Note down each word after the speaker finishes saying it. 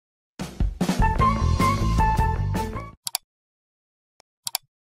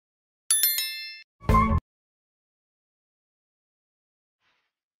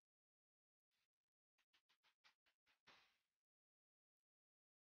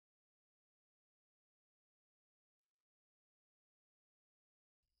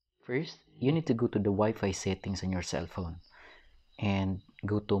First, you need to go to the Wi-Fi settings on your cell phone and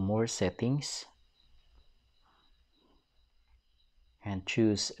go to more settings and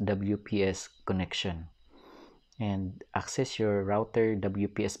choose WPS connection and access your router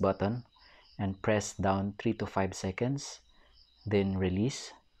WPS button and press down 3 to 5 seconds, then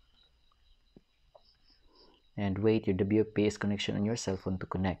release and wait your WPS connection on your cell phone to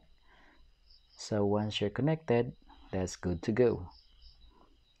connect. So once you're connected, that's good to go.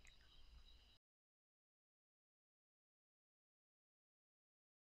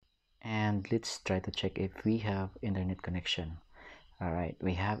 And let's try to check if we have internet connection. Alright,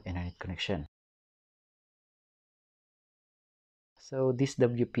 we have internet connection. So this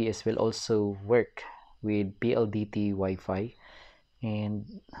WPS will also work with PLDT Wi-Fi,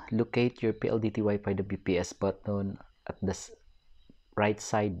 and locate your PLDT Wi-Fi WPS button at the right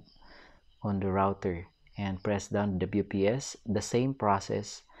side on the router and press down WPS, the same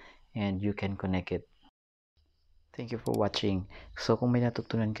process, and you can connect it. Thank you for watching. So kung may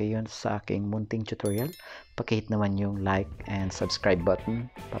natutunan kayo sa aking munting tutorial, pakihit naman yung like and subscribe button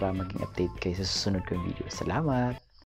para maging update kayo sa susunod kong video. Salamat!